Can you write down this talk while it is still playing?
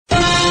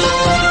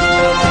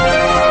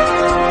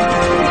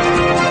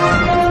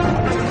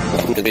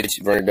to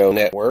the VERNADEAU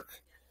Network.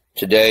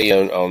 Today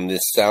on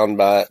this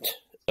soundbite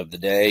of the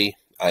day,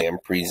 I am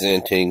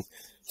presenting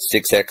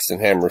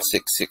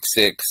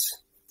Styxhexenhammer666,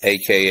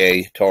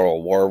 aka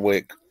Tarl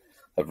Warwick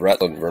of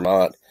Rutland,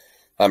 Vermont.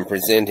 I'm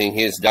presenting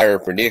his dire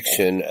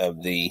prediction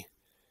of the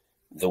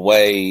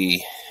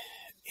way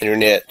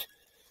internet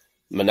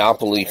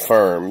monopoly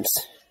firms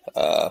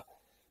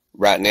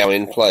right now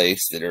in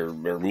place that are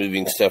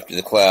moving stuff to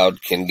the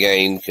cloud can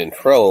gain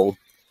control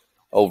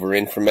over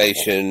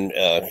information,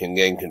 can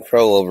gain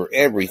control over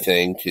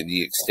everything to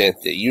the extent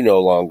that you no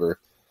longer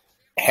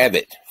have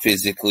it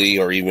physically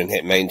or even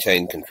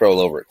maintain control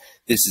over it.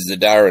 This is a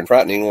dire and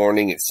frightening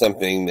warning. It's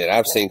something that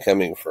I've seen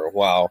coming for a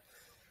while.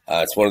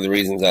 It's one of the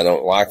reasons I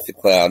don't like the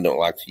cloud, don't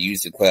like to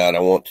use the cloud. I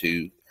want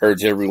to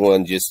urge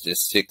everyone, just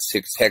as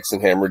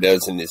Styxhexenhammer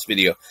does in this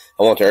video,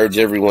 I want to urge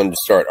everyone to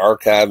start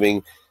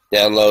archiving,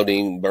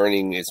 downloading,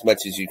 burning as much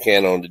as you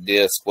can on the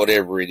disk,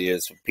 whatever it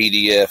is, a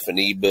PDF, an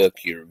ebook,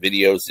 your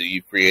videos that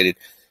you've created.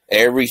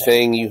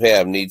 Everything you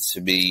have needs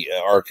to be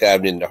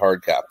archived into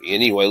hard copy.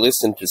 Anyway,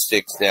 listen to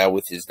Styx now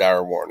with his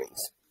dire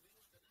warnings.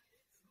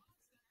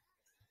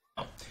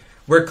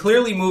 We're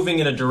clearly moving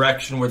in a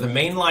direction where the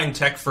mainline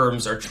tech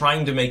firms are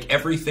trying to make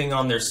everything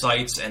on their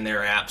sites and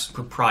their apps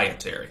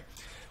proprietary,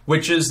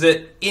 which is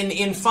that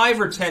in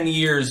 5 or 10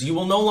 years, you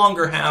will no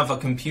longer have a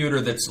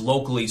computer that's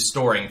locally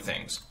storing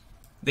things.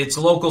 Its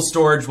local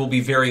storage will be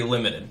very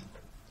limited.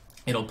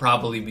 It'll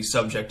probably be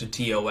subject to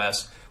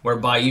TOS,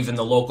 whereby even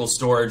the local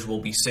storage will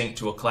be synced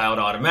to a cloud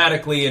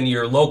automatically, and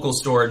your local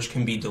storage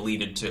can be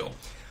deleted too.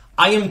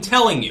 I am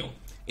telling you,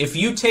 if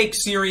you take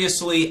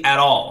seriously at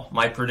all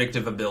my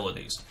predictive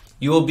abilities,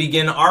 you will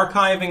begin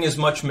archiving as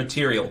much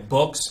material.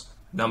 Books,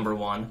 number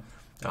one.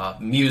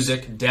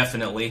 Music,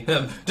 definitely.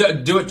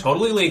 Do it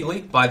totally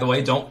legally, by the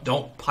way.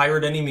 Don't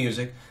pirate any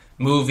music.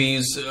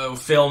 Movies,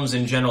 films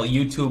in general,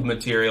 YouTube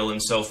material,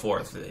 and so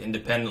forth,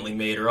 independently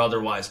made or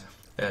otherwise,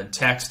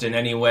 text in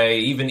any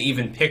way,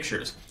 even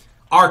pictures.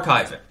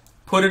 Archive it.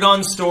 Put it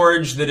on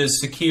storage that is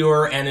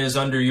secure and is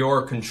under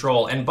your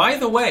control. And by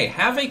the way,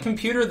 have a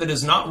computer that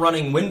is not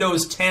running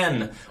Windows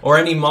 10 or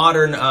any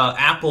modern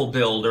Apple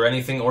build or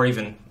anything, or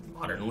even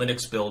modern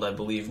Linux build, I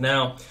believe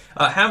now.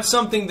 Have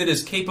something that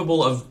is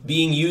capable of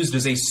being used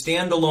as a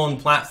standalone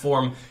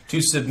platform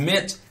to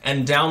submit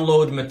and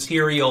download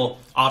material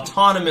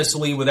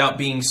autonomously without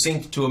being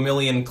synced to a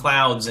million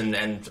clouds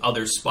and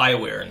other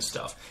spyware and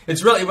stuff.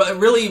 It's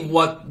really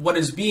what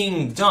is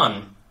being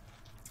done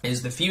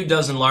is the few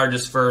dozen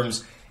largest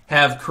firms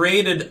have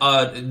created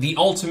the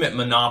ultimate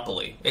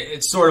monopoly.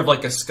 It's sort of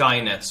like a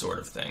Skynet sort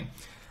of thing.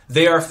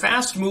 They are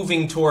fast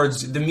moving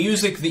towards the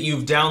music that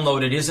you've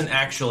downloaded isn't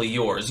actually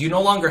yours. You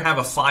no longer have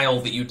a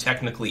file that you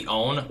technically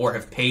own or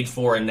have paid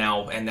for, and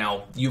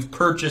now you've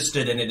purchased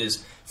it and it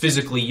is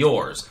physically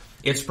yours.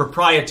 It's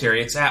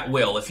proprietary, it's at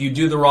will. If you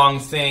do the wrong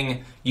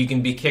thing, you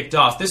can be kicked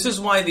off. This is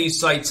why these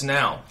sites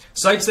now,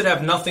 sites that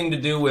have nothing to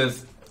do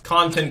with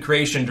content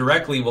creation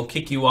directly, will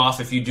kick you off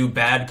if you do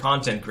bad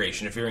content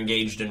creation, if you're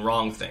engaged in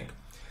wrong thing.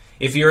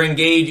 If you're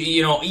engaged,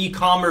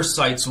 e-commerce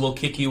sites will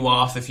kick you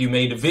off if you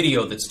made a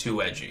video that's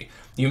too edgy.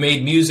 You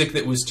made music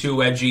that was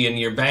too edgy and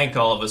your bank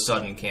all of a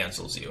sudden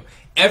cancels you.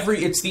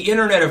 It's the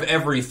internet of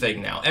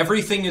everything now.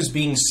 Everything is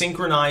being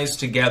synchronized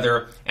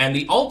together, and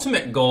the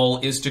ultimate goal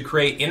is to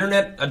create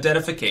internet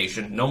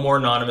identification, no more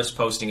anonymous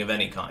posting of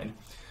any kind.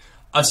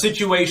 A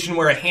situation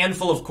where a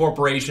handful of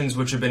corporations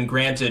which have been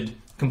granted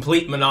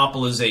complete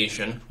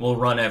monopolization will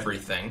run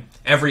everything.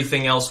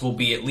 Everything else will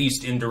be at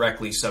least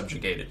indirectly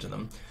subjugated to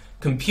them.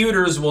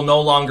 Computers will no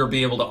longer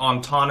be able to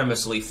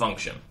autonomously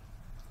function.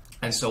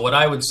 And so what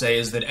I would say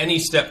is that any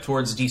step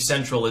towards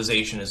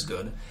decentralization is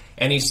good.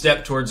 Any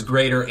step towards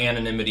greater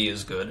anonymity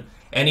is good.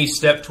 Any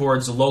step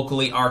towards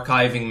locally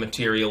archiving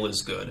material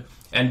is good.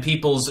 And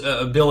people's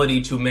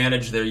ability to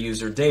manage their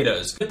user data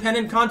is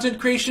independent content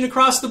creation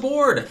across the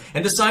board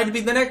and decide to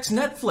be the next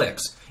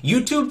Netflix.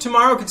 YouTube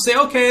tomorrow could say,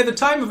 okay, the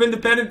time of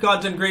independent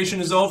content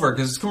creation is over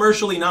because it's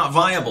commercially not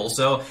viable.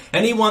 So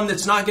anyone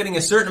that's not getting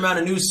a certain amount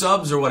of new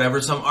subs or whatever,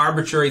 some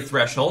arbitrary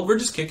threshold, we're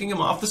just kicking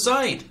them off the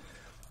site.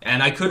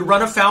 And I could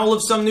run afoul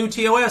of some new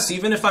TOS.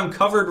 Even if I'm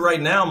covered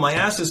right now, my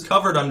ass is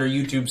covered under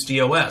YouTube's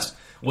TOS.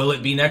 Will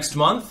it be next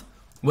month?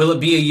 Will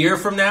it be a year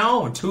from now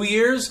or 2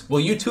 years?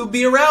 Will YouTube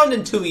be around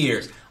in 2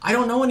 years? I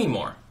don't know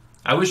anymore.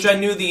 I wish I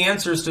knew the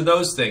answers to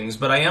those things,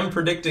 but I am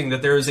predicting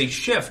that there is a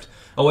shift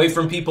away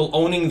from people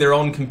owning their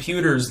own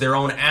computers, their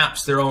own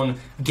apps, their own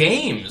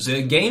games.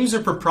 Games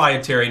are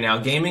proprietary now.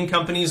 Gaming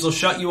companies will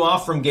shut you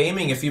off from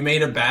gaming if you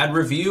made a bad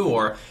review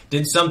or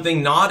did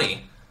something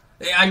naughty.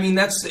 I mean,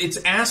 it's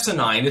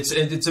asinine.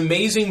 It's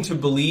amazing to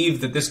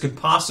believe that this could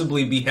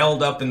possibly be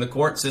held up in the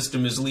court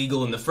system as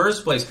legal in the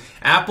first place.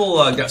 Apple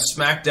got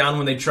smacked down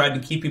when they tried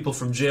to keep people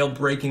from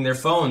jailbreaking their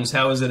phones.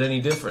 How is it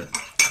any different?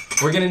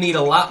 We're going to need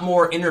a lot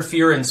more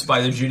interference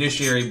by the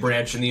judiciary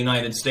branch in the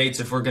United States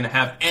if we're going to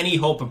have any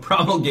hope of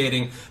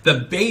promulgating the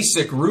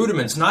basic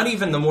rudiments, not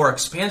even the more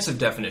expansive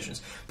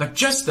definitions, but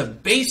just the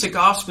basic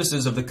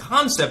auspices of the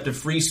concept of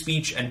free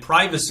speech and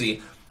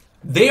privacy.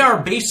 They are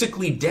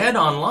basically dead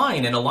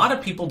online, and a lot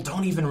of people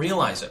don't even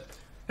realize it.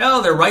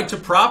 Hell, their right to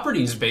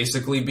property is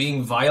basically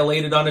being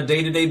violated on a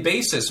day-to-day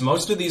basis.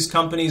 Most of these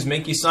companies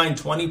make you sign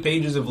 20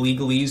 pages of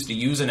legalese to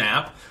use an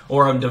app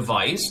or a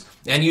device,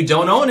 and you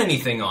don't own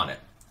anything on it.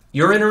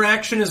 Your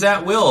interaction is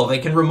at will. They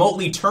can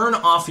remotely turn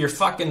off your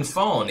fucking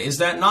phone. Is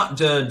that not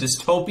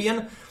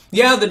dystopian?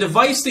 Yeah, the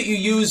device that you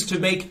use to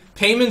make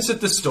payments at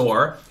the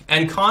store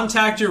and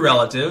contact your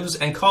relatives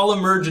and call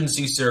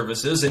emergency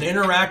services and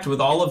interact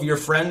with all of your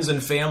friends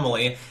and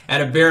family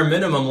at a bare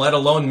minimum, let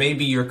alone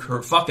maybe your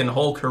fucking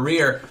whole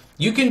career,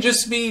 you can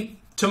just be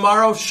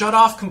tomorrow shut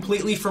off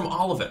completely from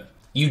all of it.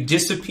 You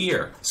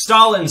disappear.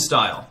 Stalin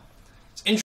style.